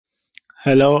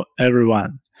Hello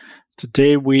everyone.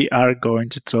 Today we are going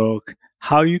to talk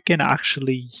how you can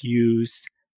actually use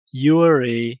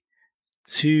URA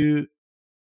to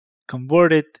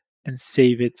convert it and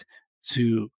save it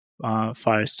to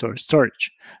Firebase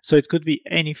storage. So it could be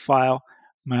any file.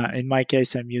 In my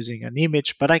case, I'm using an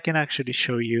image, but I can actually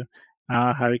show you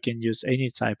how you can use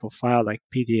any type of file like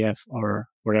PDF or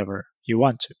whatever you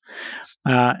want to.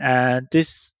 And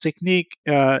this technique,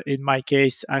 in my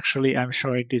case, actually, I'm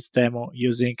showing this demo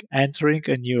using entering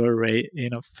a new array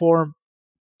in a form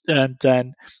and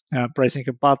then pressing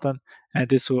a button, and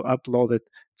this will upload it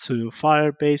to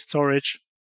Firebase Storage.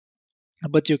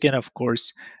 But you can, of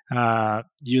course,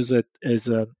 use it as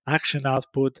an action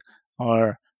output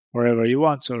or wherever you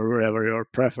want, or wherever your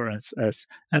preference is.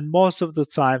 And most of the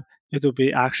time, it will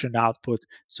be action output.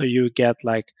 So you get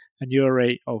like a new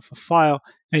array of a file,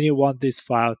 and you want this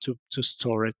file to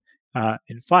store it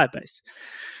in Firebase.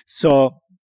 So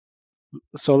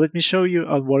let me show you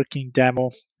a working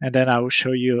demo, and then I will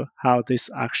show you how this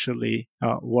actually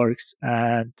works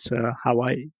and how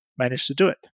I managed to do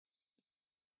it.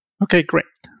 Okay, great.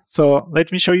 So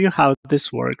let me show you how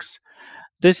this works.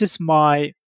 This is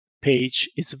my page.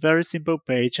 It's a very simple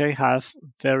page. I have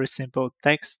very simple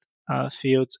text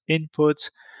fields,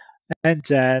 inputs, and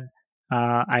then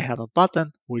I have a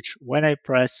button, which when I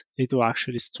press, it will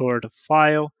actually store the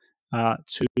file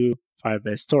to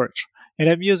Firebase Storage. And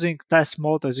I'm using test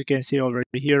mode, as you can see over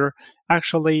here.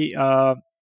 Actually,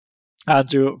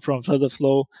 Andrew from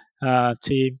Flow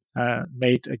team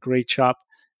made a great job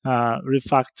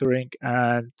refactoring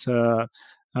and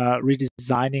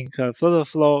redesigning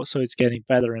Flow, so it's getting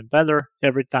better and better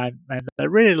every time. And I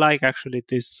really like actually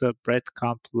this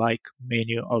breadcrumb-like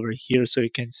menu over here, so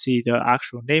you can see the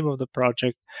actual name of the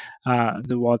project,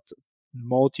 what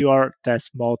mode you are,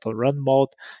 test mode or run mode,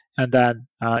 and then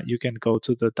you can go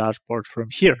to the dashboard from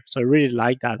here. So I really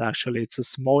like that. Actually, it's a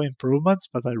small improvements,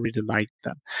 but I really like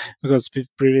them because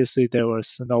previously there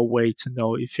was no way to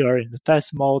know if you're in the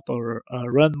test mode or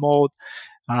run mode.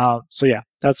 So yeah,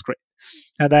 that's great.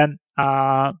 And then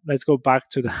let's go back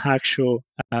to the actual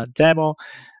demo.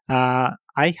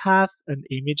 I have an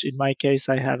image. In my case,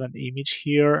 I have an image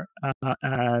here,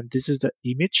 and this is the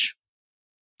image.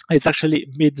 It's actually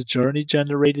mid-journey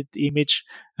generated image.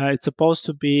 It's supposed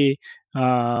to be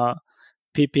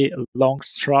Pippi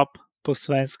Långstrump på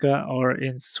svenska, or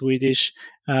in Swedish.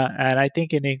 And I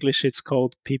think in English it's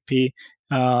called Pippi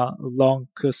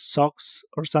Långsocks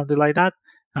or something like that.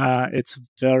 It's a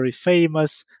very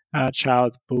famous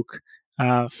child book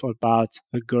about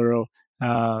a girl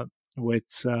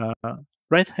with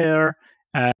red hair,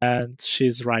 and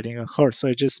she's riding a horse. So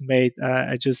I just made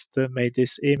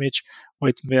this image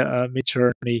with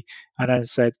Midjourney, and I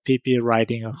said Pippi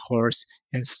riding a horse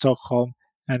in Stockholm,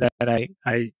 and then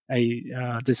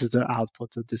this is the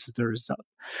output, this is the result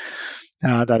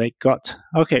that I got.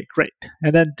 Okay, great.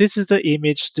 And then this is the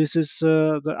image. This is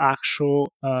the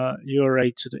actual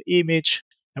URL to the image.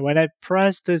 And when I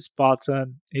press this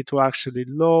button, it will actually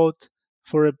load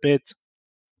for a bit.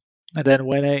 And then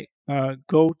when I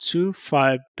go to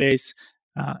Firebase,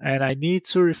 and I need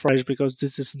to refresh because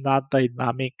this is not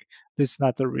dynamic, this is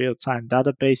not a real-time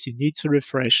database, you need to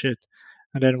refresh it.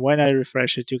 And then when I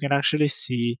refresh it, you can actually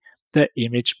see the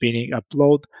image being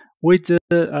uploaded with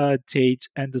the date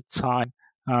and the time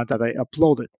that I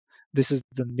uploaded. This is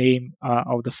the name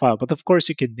of the file, but of course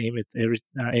you can name it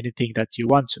anything that you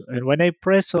want to. And when I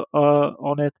press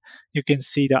on it, you can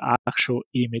see the actual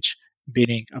image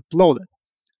being uploaded.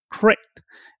 Great.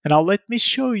 And now let me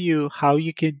show you how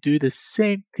you can do the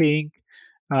same thing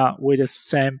with a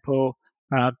sample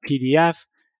PDF.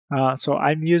 So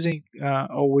I'm using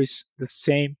always the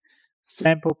same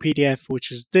sample PDF, which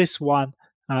is this one.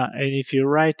 And if you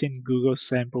write in Google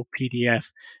sample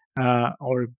PDF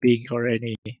or Bing or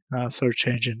any search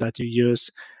engine that you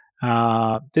use,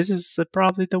 this is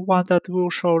probably the one that will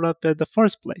show up in the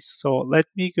first place. So let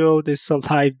me go, this is a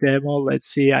live demo. Let's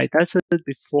see, I tested it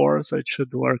before, so it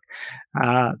should work.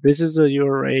 This is the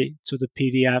URL to the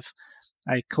PDF.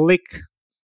 I click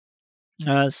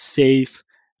save,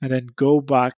 and then go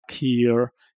back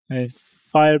here and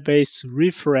Firebase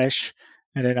refresh,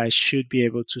 and then I should be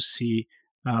able to see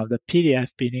the PDF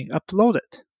being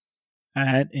uploaded.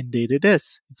 And indeed it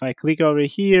is. If I click over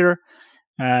here,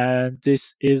 and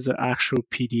this is the actual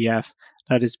PDF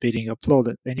that is being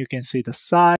uploaded. And you can see the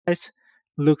size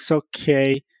looks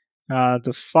okay,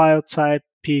 the file type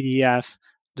PDF,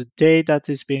 the date that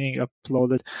is being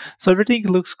uploaded. So everything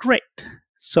looks great.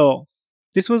 So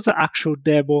this was the actual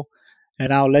demo, and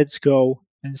now let's go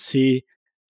and see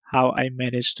how I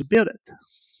managed to build it.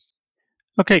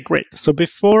 Okay, great. So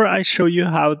before I show you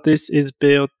how this is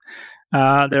built,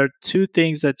 there are two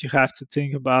things that you have to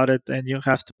think about it, and you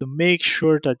have to make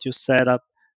sure that you set up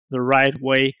the right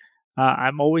way.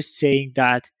 I'm always saying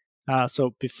that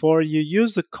so before you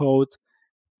use the code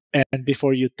and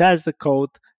before you test the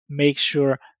code, make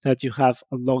sure that you have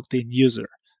a logged in user.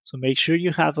 So make sure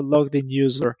you have a logged in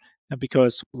user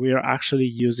because we are actually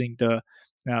using the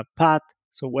path.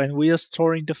 So when we are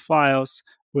storing the files,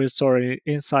 we're storing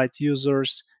inside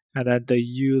users and then the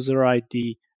user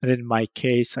ID. And in my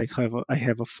case, I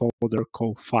have a folder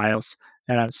called files,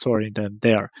 and I'm storing them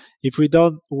there. If we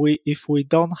don't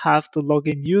have the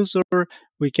login user,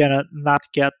 we cannot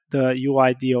not get the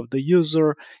UID of the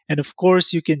user. And of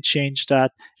course, you can change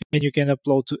that and you can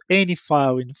upload to any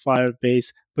file in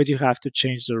Firebase, but you have to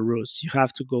change the rules. You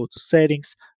have to go to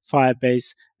settings,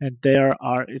 Firebase, and there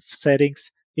are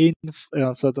settings in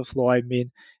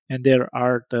Flutterflow, and there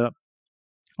are the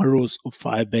rules of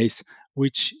Firebase,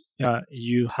 which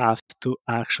you have to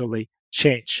actually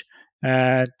change.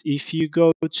 And if you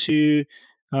go to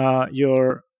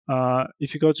your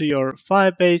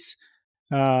Firebase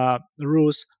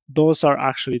rules, those are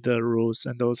actually the rules,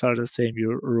 and those are the same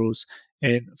rules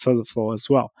in Flutterflow as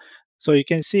well. So you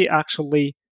can see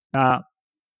actually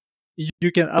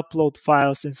you can upload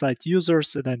files inside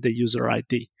users and then the user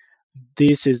ID.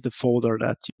 This is the folder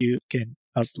that you can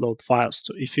upload files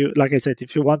to. If you, like I said,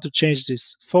 if you want to change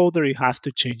this folder, you have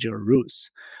to change your rules.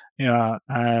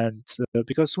 And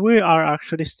because we are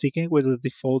actually sticking with the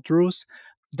default rules,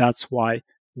 that's why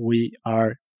we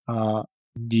are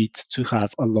need to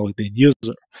have a logged in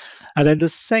user. And then the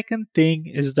second thing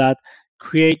is that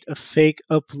create a fake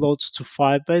upload to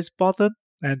Firebase button.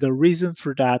 And the reason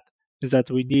for that is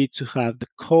that we need to have the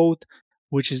code,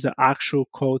 which is the actual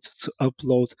code to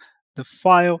upload the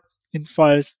file in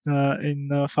Firebase.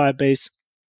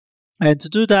 And to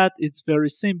do that, it's very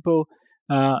simple.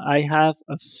 I have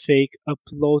a fake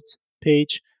upload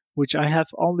page, which I have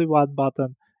only one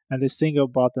button and a single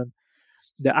button.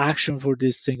 The action for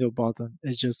this single button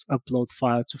is just upload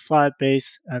file to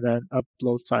Firebase and then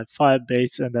upload side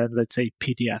Firebase and then let's say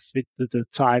PDF. The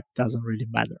type doesn't really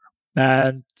matter.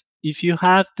 And if you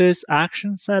have this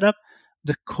action set up,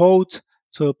 the code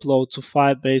to upload to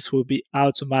Firebase will be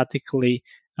automatically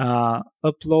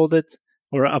uploaded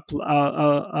or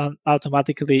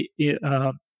automatically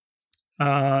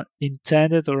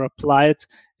intended or applied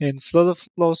in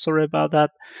Flutterflow. Sorry about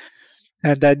that.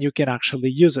 And then you can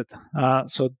actually use it.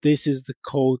 So this is the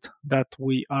code that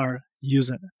we are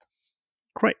using.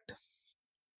 Great.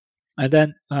 And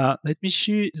then let me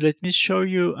show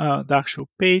you the actual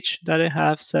page that I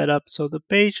have set up. So the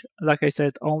page, like I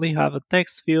said, only have a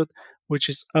text field, which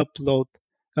is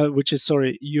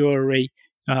URA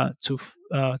to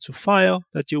file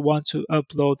that you want to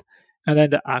upload, and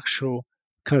then the actual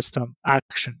custom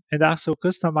action. And also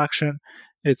custom action,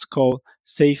 it's called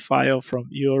save file from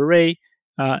URA,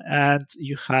 and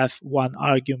you have one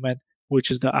argument, which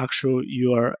is the actual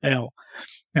URL.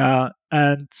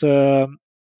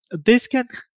 This can,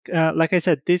 like I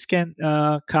said, this can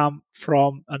come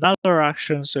from another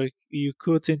action. So you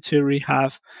could, in theory,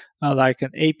 have like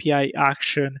an API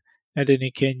action, and then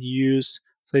you can use.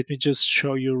 So let me just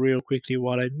show you real quickly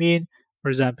what I mean. For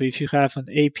example, if you have an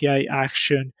API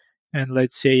action, and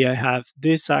let's say I have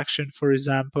this action, for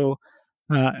example,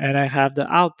 and I have the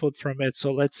output from it.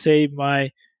 So let's say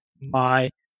my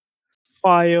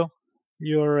file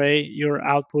URA, you're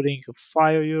outputting a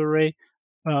file URA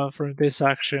from this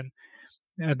action.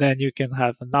 And then you can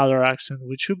have another action,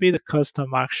 which would be the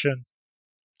custom action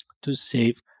to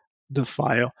save the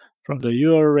file from the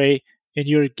URA, and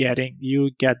you get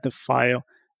the file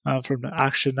from the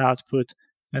action output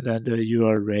and then the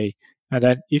URA. And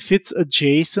then if it's a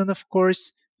JSON, of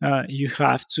course, you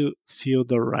have to fill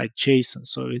the right JSON.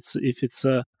 So if it's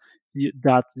a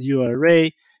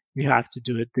 .URA, you have to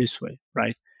do it this way,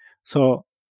 right? So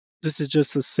this is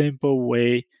just a simple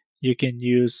way you can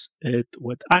use it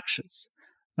with actions,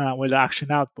 with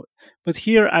action output. But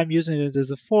here I'm using it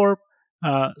as a form.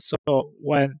 So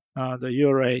when the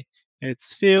URA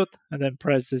is filled and then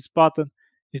press this button,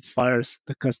 it fires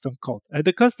the custom code. And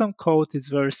the custom code is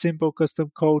very simple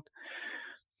custom code.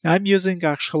 I'm using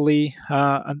actually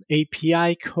an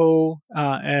API call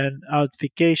and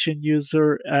authentication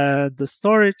user, the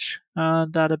storage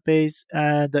database.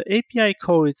 And the API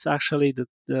call, it's actually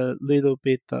the little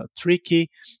bit tricky.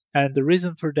 And the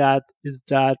reason for that is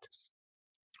that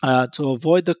to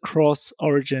avoid the cross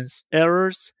origins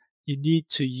errors, you need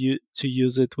to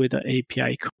use it with the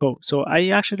API call. So I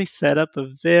actually set up a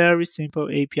very simple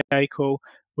API call,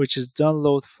 which is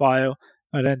download file,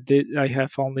 and then I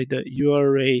have only the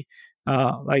URA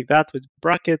like that with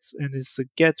brackets, and it's a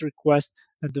get request,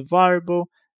 and the variable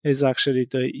is actually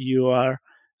the URA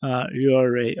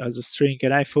as a string,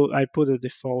 and I put a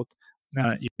default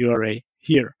URA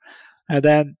here. And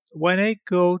then when I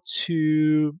go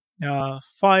to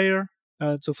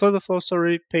to Flow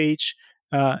Story page,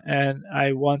 and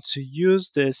I want to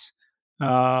use this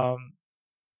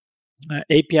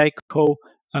API code,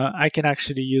 I can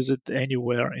actually use it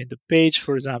anywhere in the page.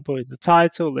 For example, in the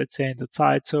title, let's say in the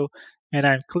title, and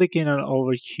I'm clicking on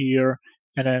over here,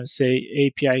 and I'm say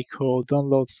API code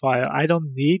download file. I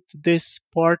don't need this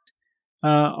part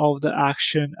of the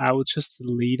action. I will just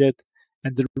delete it.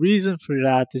 And the reason for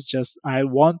that is just I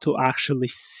want to actually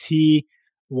see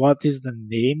what is the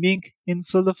naming in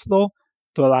Flow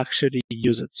to actually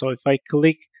use it. So if I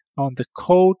click on the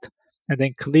code and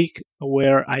then click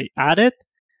where I added,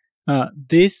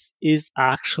 this is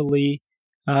actually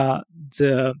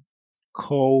the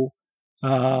code,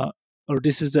 or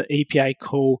this is the API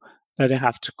code that I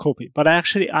have to copy. But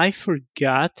I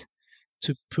forgot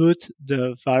to put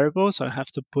the variable, so I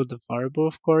have to put the variable,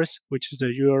 of course, which is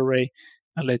the URA.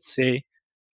 And let's say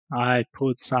I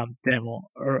put some demo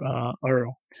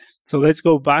URL. So let's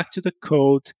go back to the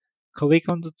code, click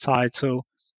on the title,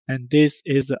 and this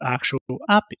is the actual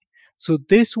API. So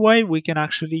this way we can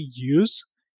actually use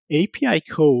API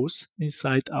codes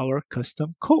inside our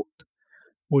custom code,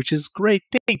 which is great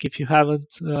thing. If you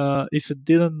if you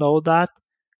didn't know that,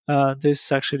 this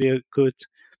is actually a good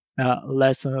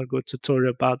lesson, a good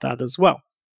tutorial about that as well.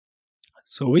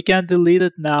 So we can delete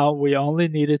it now. We only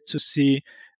needed to see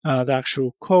the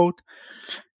actual code,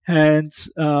 and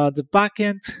the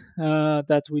backend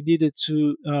that we need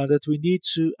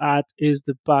to add is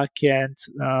the backend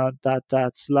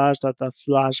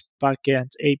 //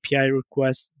 backend API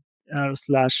request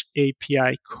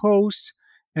 /API codes.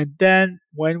 And then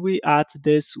when we add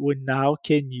this, we now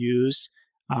can use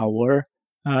our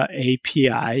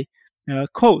API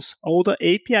codes. All the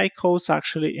API codes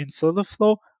actually in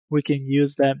Flow, we can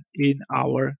use them in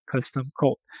our custom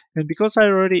code. And because I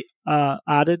already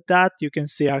added that, you can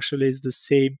see actually it's the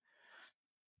same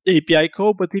API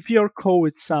code. But if your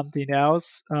code is something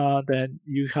else, then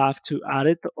you have to add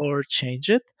it or change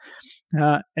it.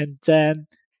 And then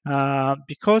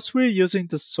because we're using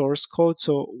the source code,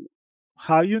 so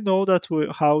how you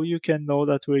can know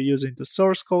that we're using the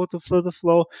source code of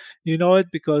Flow, you know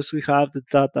it because we have the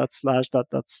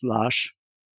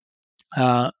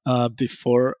 //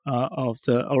 before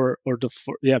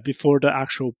before the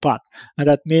actual path, and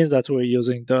that means that we're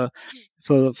using the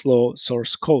Flow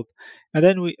source code. And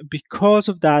then because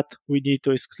of that, we need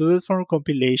to exclude it from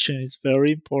compilation. It's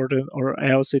very important, or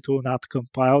else it will not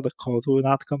compile. The code will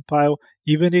not compile,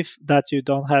 even if that you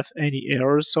don't have any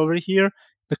errors over here.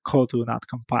 The code will not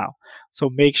compile. So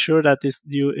make sure that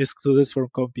you exclude it from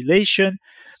compilation,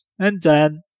 and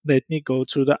then let me go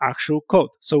to the actual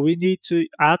code. So we need to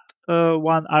add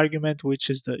one argument, which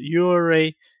is the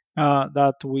URA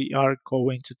that we are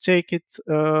going to take it,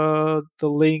 the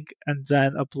link, and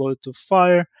then upload to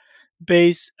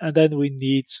Firebase. And then we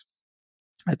need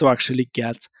to actually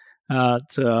get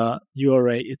the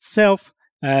URA itself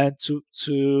and to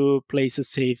place a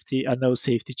no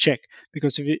safety check.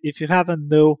 Because if you have a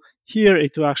no here,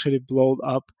 it will actually blow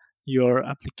up your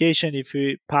application. If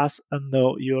you pass a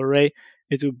no URA,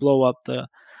 it will blow up the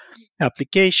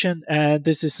application. And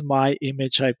this is my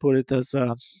image. I put it as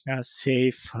a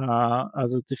safe,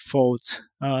 as a default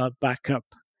backup.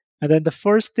 And then the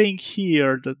first thing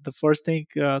here, the first thing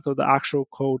to the actual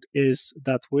code is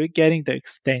that we're getting the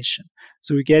extension.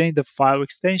 So we're getting the file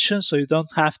extension, so you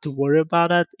don't have to worry about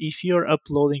that. If you're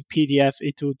uploading PDF,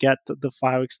 it will get the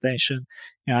file extension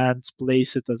and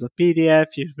place it as a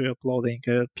PDF. If you're uploading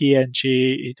a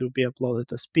PNG, it will be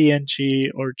uploaded as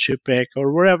PNG or JPEG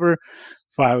or wherever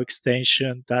file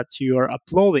extension that you are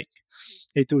uploading.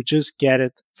 It will just get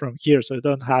it from here, so you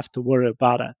don't have to worry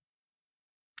about it.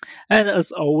 And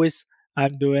as always,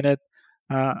 I'm doing it.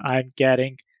 I'm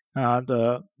getting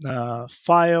the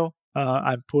file.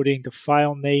 I'm putting the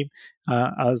file name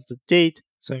as the date.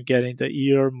 So I'm getting the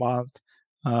year, month,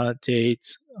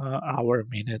 date, hour,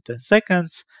 minute, and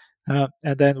seconds.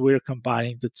 And then we're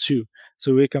combining the two.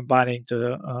 So we're combining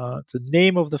the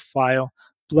name of the file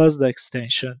plus the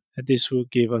extension, and this will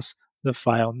give us the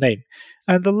file name.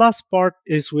 And the last part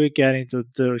is we're getting the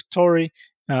directory,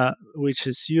 which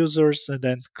is users, and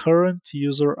then current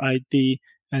user ID,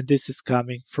 and this is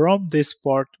coming from this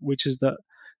part, which is the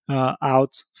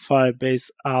out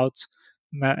Firebase out,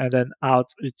 and then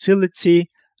out utility,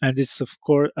 and this is of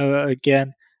course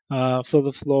again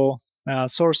Flow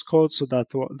source code, so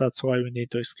that's why we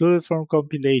need to exclude it from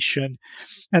compilation,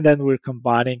 and then we're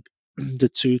combining the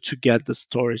two to get the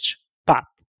storage path.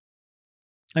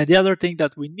 And the other thing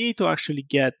that we need to actually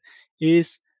get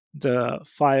is the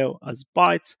file as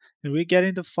bytes. And we're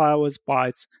getting the file as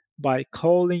bytes by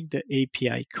calling the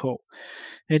API call.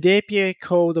 And the API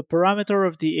call, the parameter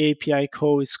of the API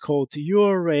call is called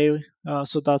URA.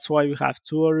 So that's why we have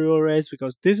two URAs,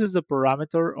 because this is the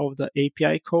parameter of the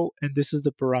API call and this is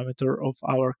the parameter of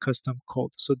our custom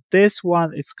code. So this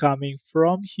one is coming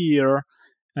from here,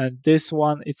 and this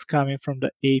one is coming from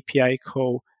the API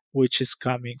call, which is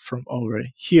coming from over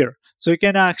here. So you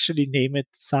can actually name it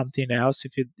something else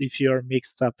if you're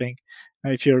mixing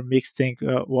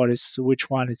which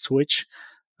one is which.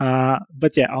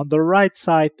 But yeah, on the right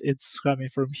side it's coming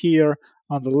from here.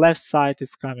 On the left side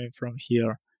it's coming from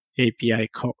here. API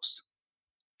calls.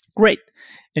 Great.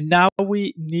 And now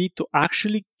we need to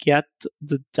actually get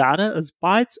the data as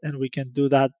bytes, and we can do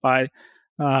that by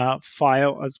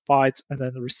file as bytes and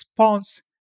then response,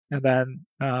 and then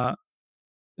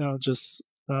just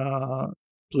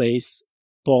place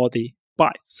body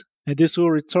bytes, and this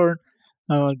will return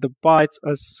the bytes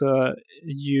as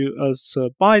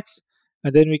bytes,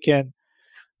 and then we can.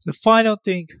 The final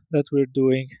thing that we're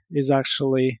doing is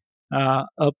actually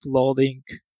uploading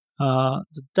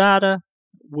the data,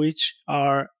 which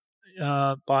are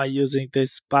by using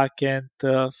this backend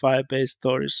Firebase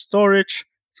Storage.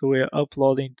 So we're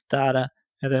uploading the data,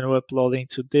 and then we're uploading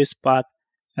to this path,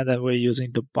 and then we're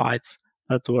using the bytes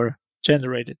that were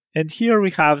generated. And here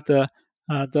we have the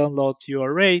download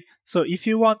URA. So if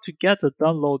you want to get the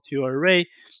download URA,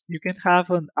 you can have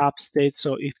an app state.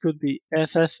 So it could be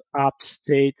ff app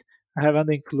state. I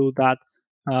haven't included that,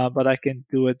 but I can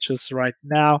do it just right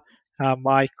now.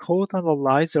 My code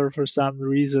analyzer, for some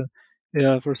reason,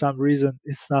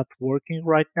 it's not working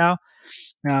right now.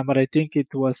 But I think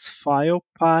it was file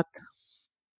path.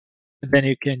 And then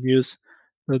you can use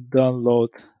the download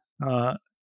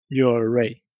URA.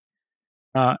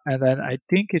 And then I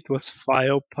think it was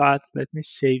file path. Let me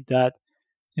save that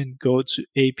and go to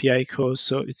API code.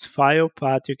 So it's file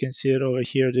path. You can see it over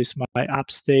here. This is my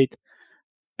app state.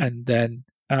 And then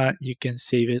you can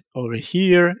save it over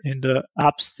here in the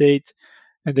app state.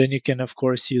 And then you can, of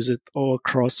course, use it all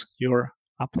across your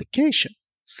application.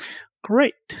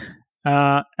 Great.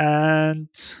 And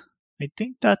I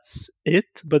think that's it.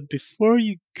 But before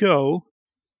you go,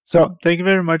 so thank you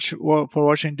very much for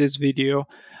watching this video.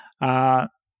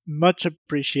 Much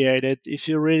appreciated. If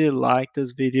you really like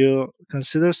this video,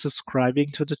 consider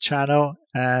subscribing to the channel.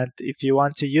 And if you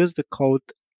want to use the code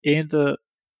in the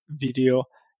video,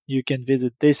 you can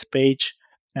visit this page,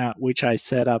 which I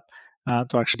set up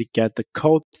to actually get the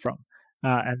code from.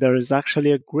 And there is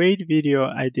actually a great video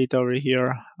I did over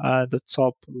here at the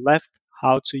top left,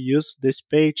 how to use this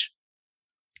page.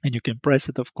 And you can press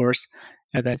it, of course,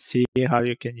 and then see how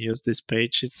you can use this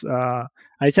page. It's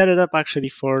I set it up actually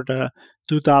for the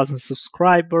 2,000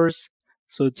 subscribers.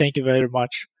 So thank you very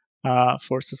much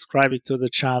for subscribing to the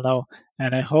channel.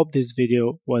 And I hope this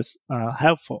video was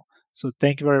helpful. So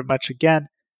thank you very much again,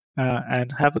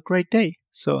 and have a great day.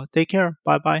 So take care.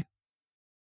 Bye-bye.